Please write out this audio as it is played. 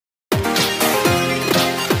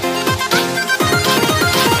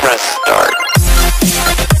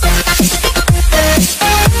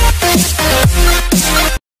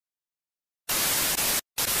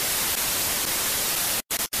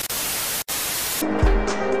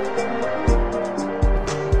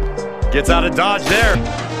Gets out of dodge there.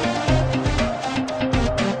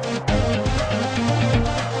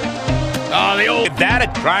 Oh, the old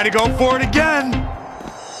that trying to go for it again.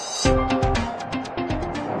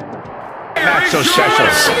 Not so special.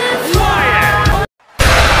 Wyatt.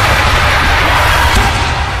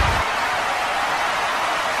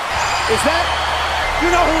 Is that?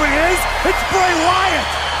 You know who it is? It's Bray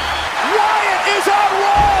Wyatt. Wyatt is on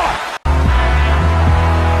Raw.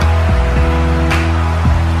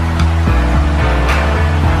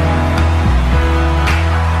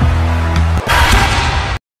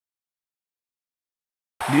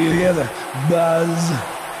 Do you hear the buzz?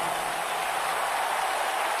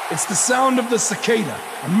 It's the sound of the cicada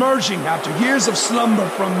emerging after years of slumber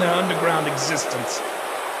from their underground existence.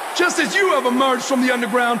 Just as you have emerged from the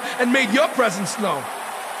underground and made your presence known.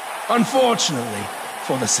 Unfortunately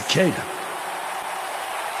for the cicada,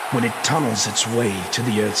 when it tunnels its way to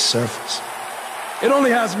the Earth's surface, it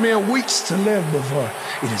only has mere weeks to live before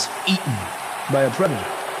it is eaten by a predator.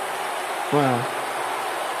 Well,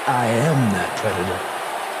 I am that predator.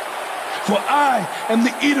 For I am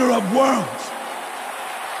the eater of worlds.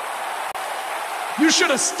 You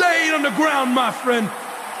should have stayed underground, my friend.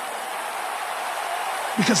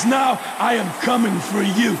 Because now I am coming for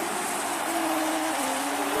you.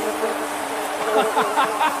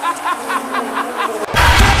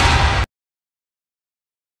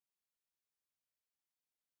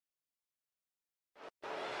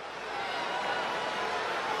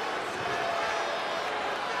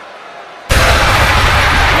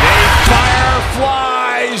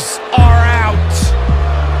 Fireflies are out.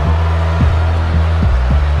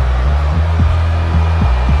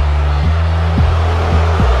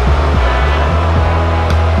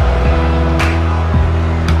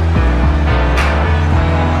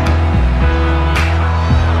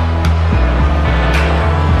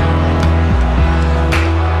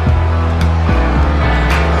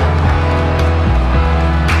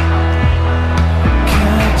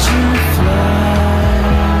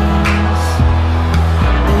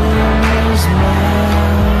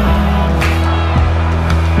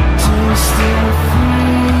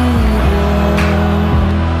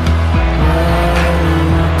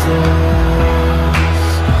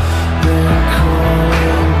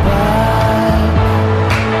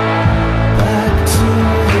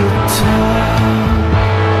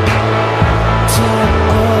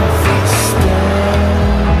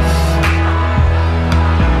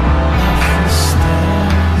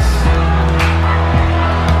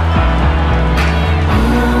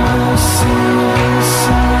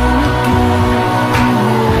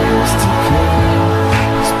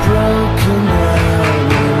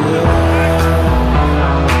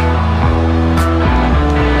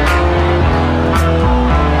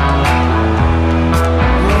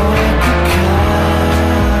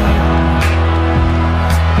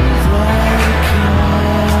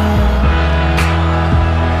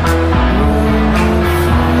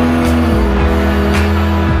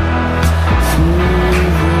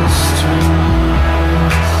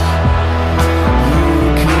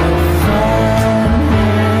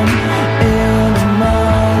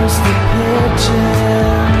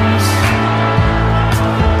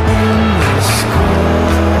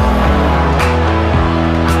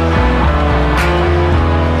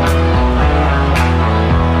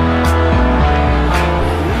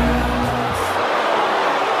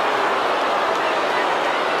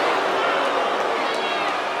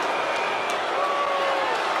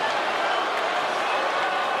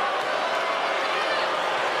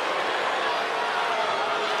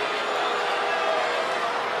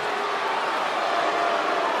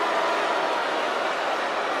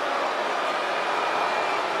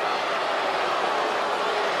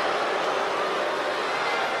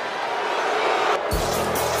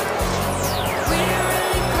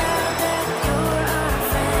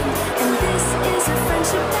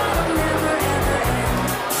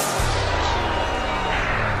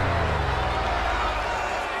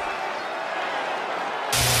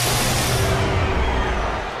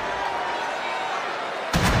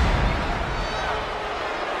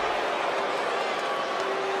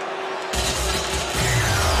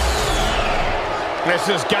 This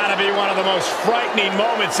has got to be one of the most frightening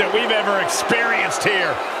moments that we've ever experienced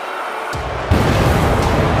here.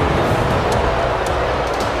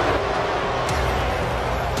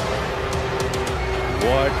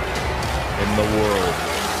 What in the world?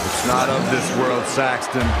 It's not of this world,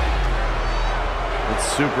 Saxton. It's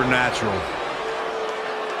supernatural.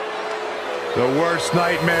 The worst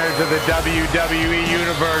nightmares of the WWE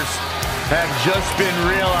Universe have just been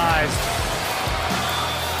realized.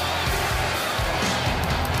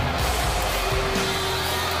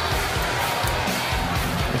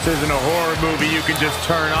 This isn't a horror movie you can just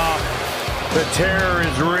turn off. The terror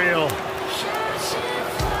is real.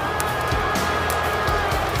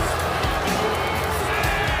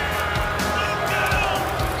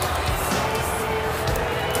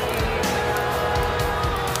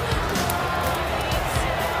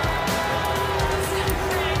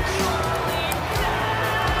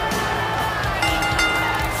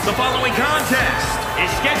 The following contest is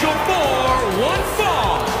scheduled for one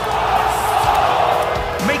fall.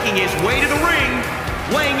 Making his way to the ring,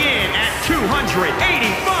 weighing in at 285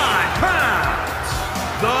 pounds,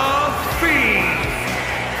 the Fiend,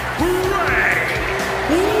 Bray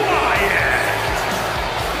Wyatt.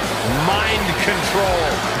 Mind control,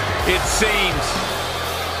 it seems.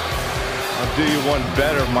 I'll do you one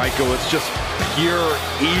better, Michael. It's just pure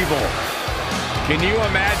evil. Can you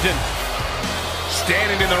imagine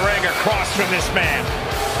standing in the ring across from this man?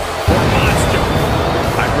 Monster.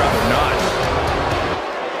 I'd rather not.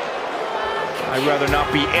 I'd rather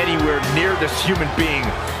not be anywhere near this human being.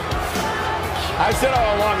 I said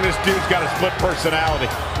all along this dude's got a split personality.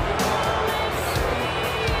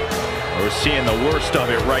 We're seeing the worst of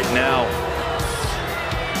it right now.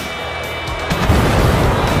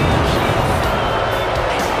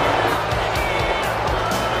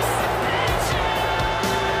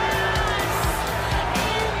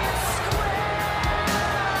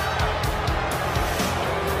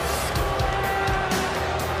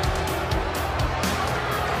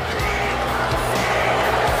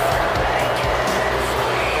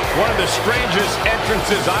 One of the strangest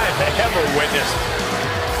entrances I've ever witnessed.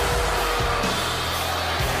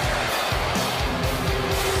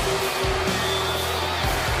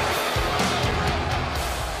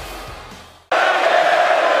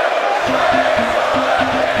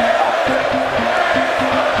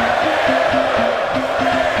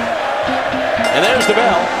 And there's the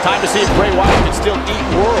bell. Time to see if Bray Wyatt can still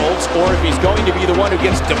eat worlds or if he's going to be the one who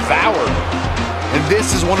gets devoured. And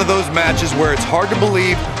this is one of those matches where it's hard to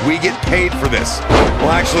believe we get paid for this.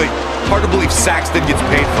 Well, actually, hard to believe Saxton gets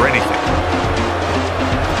paid for anything.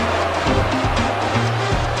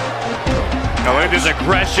 Oh, look at this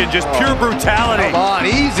aggression, just pure brutality. Come on,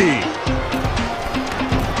 easy.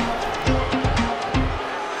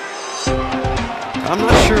 I'm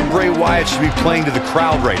not sure Bray Wyatt should be playing to the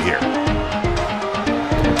crowd right here.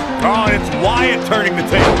 Oh, and it's Wyatt turning the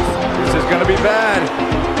tables. This is gonna be bad.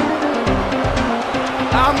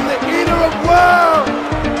 I'm the eater of worlds!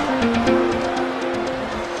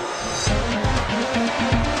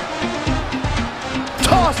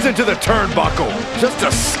 Tossed into the turnbuckle. Just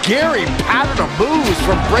a scary pattern of moves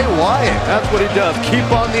from Bray Wyatt. That's what he does.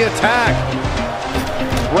 Keep on the attack.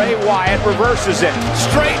 Bray Wyatt reverses it.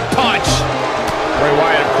 Straight punch. Bray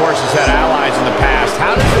Wyatt, of course, has had allies in the past.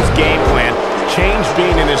 How does his game plan change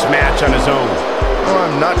being in this match on his own? Well,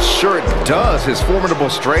 I'm not sure it does. His formidable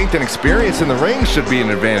strength and experience in the ring should be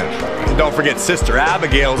an advantage. And don't forget, Sister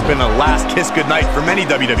Abigail's been a last kiss goodnight for many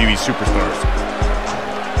WWE superstars.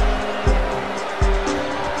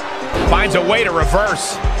 Finds a way to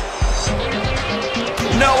reverse.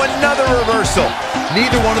 No, another reversal.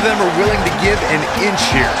 Neither one of them are willing to give an inch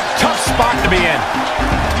here. Tough spot to be in.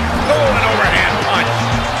 Oh, an overhand punch.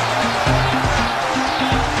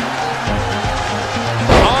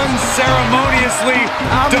 Unceremoniously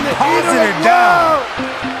deposited down.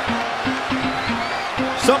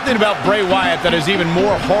 Something about Bray Wyatt that is even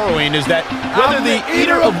more harrowing is that whether the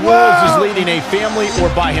Eater of Worlds is leading a family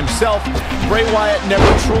or by himself, Bray Wyatt never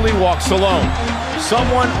truly walks alone.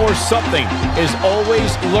 Someone or something is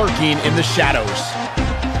always lurking in the shadows.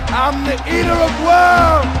 I'm the eater of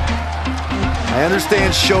worlds! I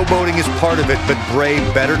understand showboating is part of it, but Bray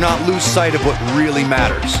better not lose sight of what really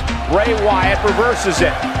matters. Bray Wyatt reverses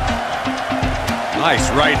it.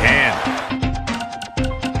 Nice right hand.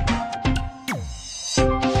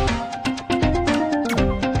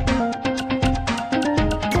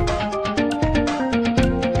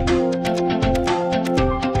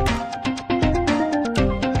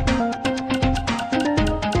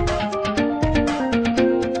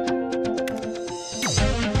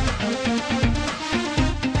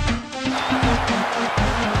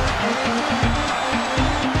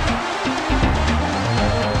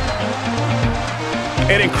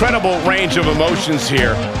 An incredible range of emotions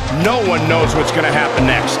here. No one knows what's going to happen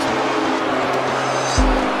next.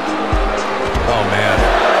 Oh, man.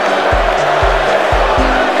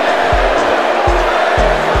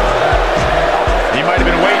 He might have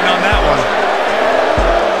been waiting on that one.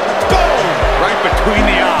 Boom! Right between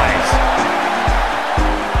the eyes.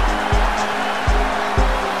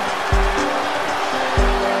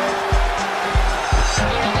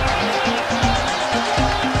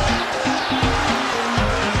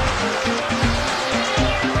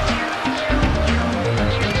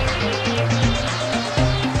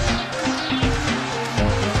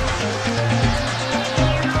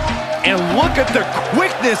 And look at the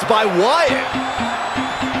quickness by Wyatt.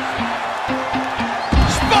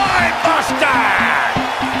 Spine buster!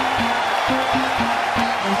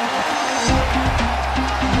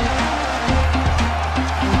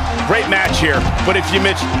 Great match here, but if you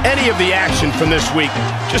missed any of the action from this week,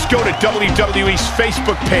 just go to WWE's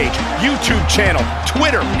Facebook page, YouTube channel,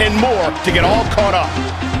 Twitter, and more to get all caught up.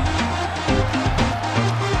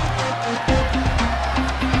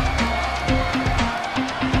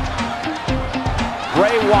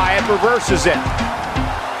 Bray Wyatt reverses it.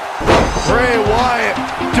 Bray Wyatt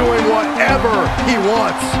doing whatever he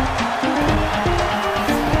wants.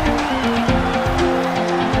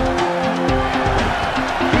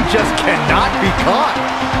 He just cannot be caught.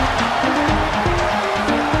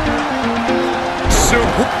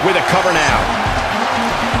 With a cover now.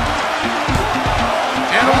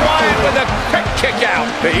 And Wyatt with a quick kick out.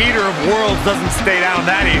 The Eater of Worlds doesn't stay down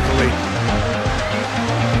that easily.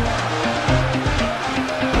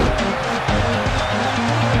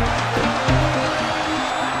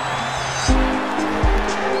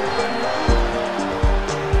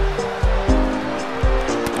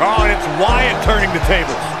 Oh, and it's Wyatt turning the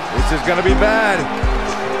tables. This is gonna be bad.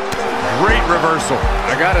 Great reversal.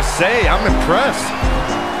 I gotta say, I'm impressed.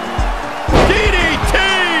 DDT!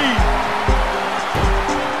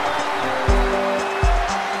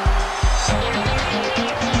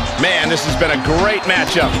 Man, this has been a great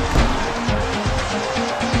matchup.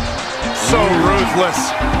 So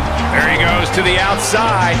ruthless. There he goes to the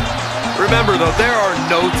outside. Remember, though, there are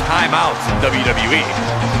no timeouts in WWE.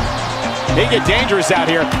 They get dangerous out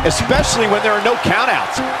here, especially when there are no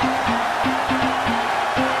countouts.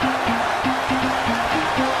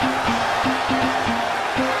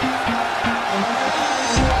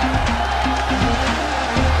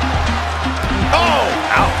 Oh,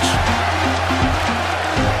 ouch.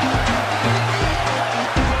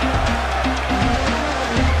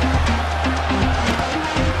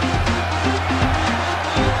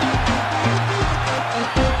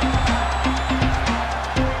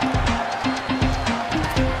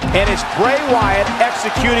 And it's Bray Wyatt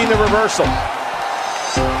executing the reversal.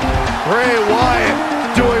 Bray Wyatt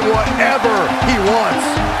doing whatever he wants.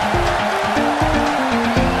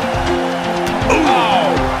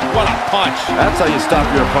 Oh, what a punch. That's how you stop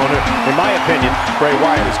your opponent. In my opinion, Bray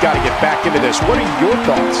Wyatt has got to get back into this. What are your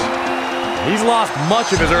thoughts? He's lost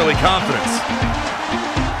much of his early confidence.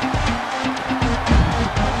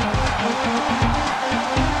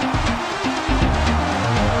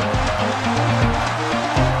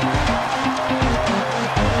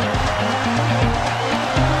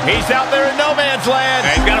 He's out there in no man's land.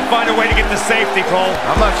 And he's got to find a way to get to safety, Cole.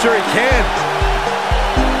 I'm not sure he can.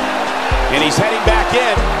 And he's heading back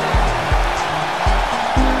in.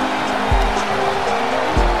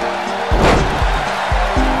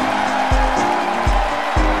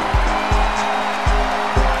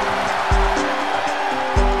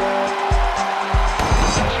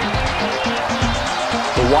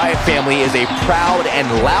 The Wyatt family is a proud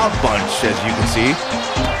and loud bunch, as you can see.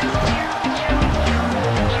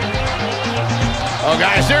 Oh,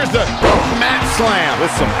 guys, there's the mat slam.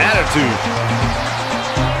 With some attitude.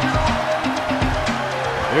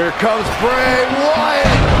 Here comes Bray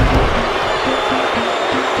Wyatt.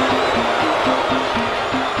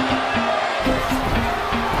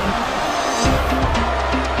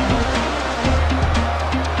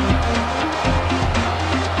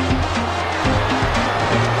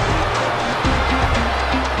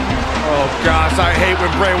 Oh, gosh, I hate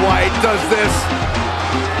when Bray Wyatt does this.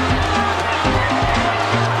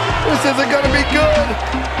 This isn't gonna be good.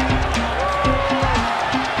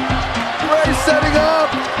 Bray setting up.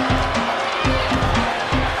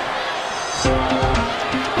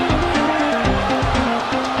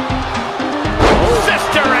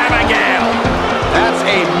 Sister Abigail. That's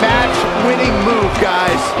a match-winning move,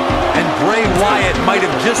 guys. And Bray Wyatt might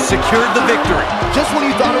have just secured the victory. Just when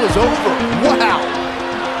you thought it was over. Wow.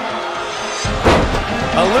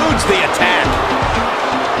 Eludes the attack.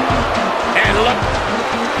 And look.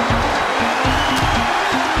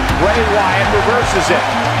 Bray Wyatt reverses it.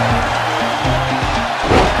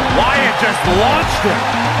 Wyatt just launched him.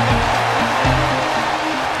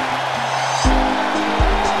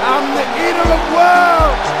 I'm the Eater of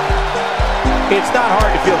Worlds. It's not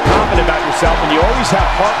hard to feel confident about yourself when you always have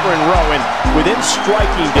Harper and Rowan within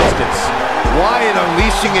striking distance. Wyatt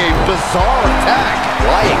unleashing a bizarre attack.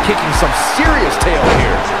 Wyatt kicking some serious tail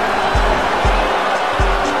here.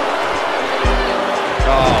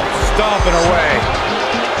 Oh, stomping away.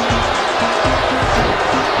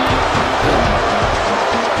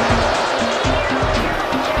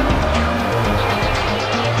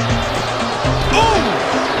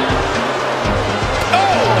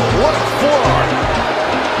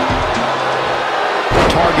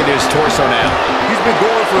 his torso now. He's been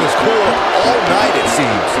going for his core all night, it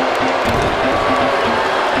seems.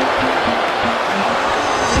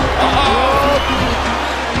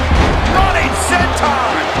 Running senton.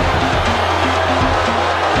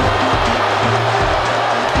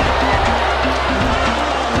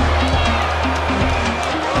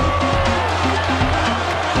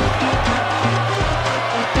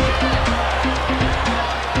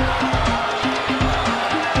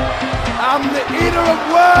 I'm the eater of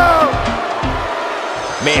worlds.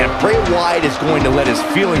 Man, Bray Wyatt is going to let his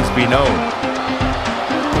feelings be known.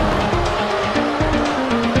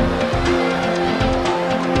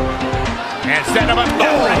 And setting him up.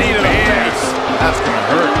 Oh, a knee to the face. That's going to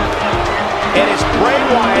hurt. And it's Bray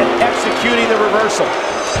Wyatt executing the reversal.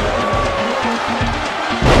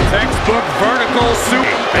 Textbook vertical super.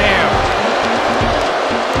 Bam.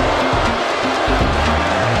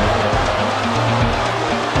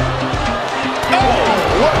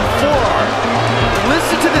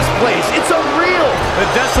 Listen to this place. It's unreal. The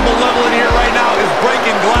decibel level in here right now is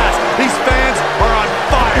breaking glass. These fans are on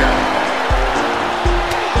fire.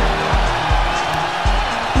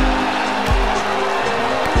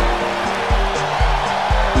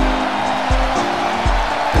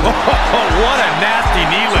 Oh, what a nasty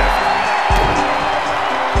knee lift.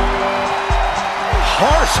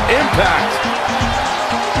 Harsh impact.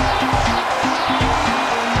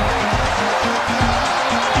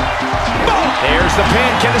 There's the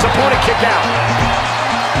pin. Can his opponent kick out?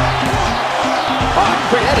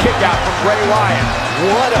 Quick kick out from Bray Wyatt.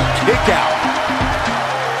 What a kick out.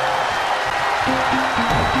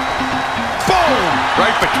 Boom!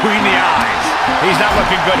 Right between the eyes. He's not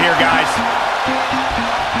looking good here, guys.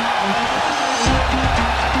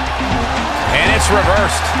 And it's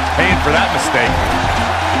reversed. Paying for that mistake.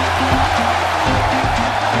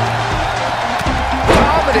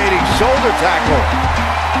 Dominating shoulder tackle.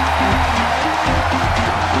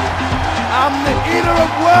 I'm the eater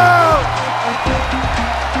of worlds.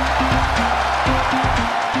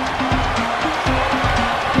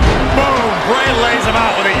 Boom! Bray lays him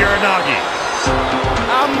out with a Uranagi.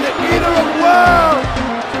 I'm the eater of worlds.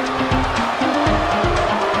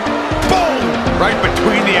 Boom! Right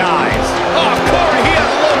between the eyes. Oh, Corey, he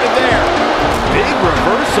unloaded there. Big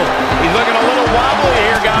reversal. He's looking a little wobbly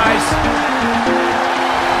here, guys.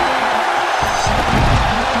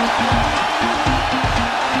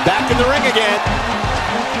 Back in the ring again.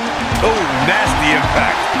 Oh, nasty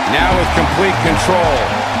impact. Now with complete control.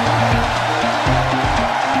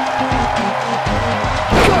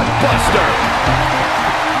 Gutbuster.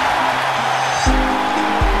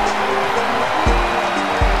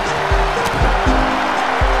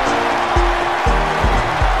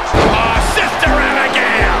 Sister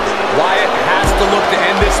Abigail. Wyatt has to look to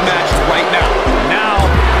end this match right now. Now,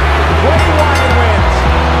 Bray Wyatt wins.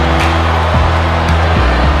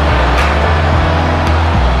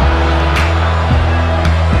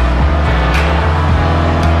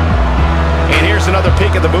 And here's another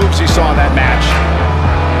peek at the moves he saw in that match.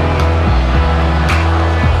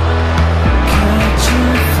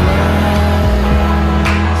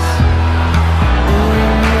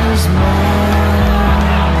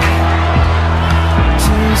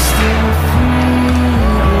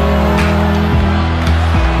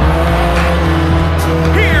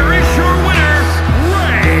 Here is your winner,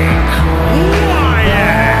 Bray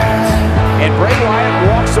Wyatt. And Bray Wyatt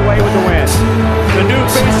walks away with the win. The new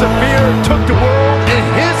face of fear took the world in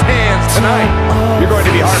his hands tonight. You're going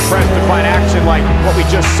to be hard-pressed to find action like what we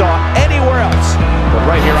just saw anywhere else, but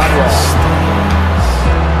right here on Raw.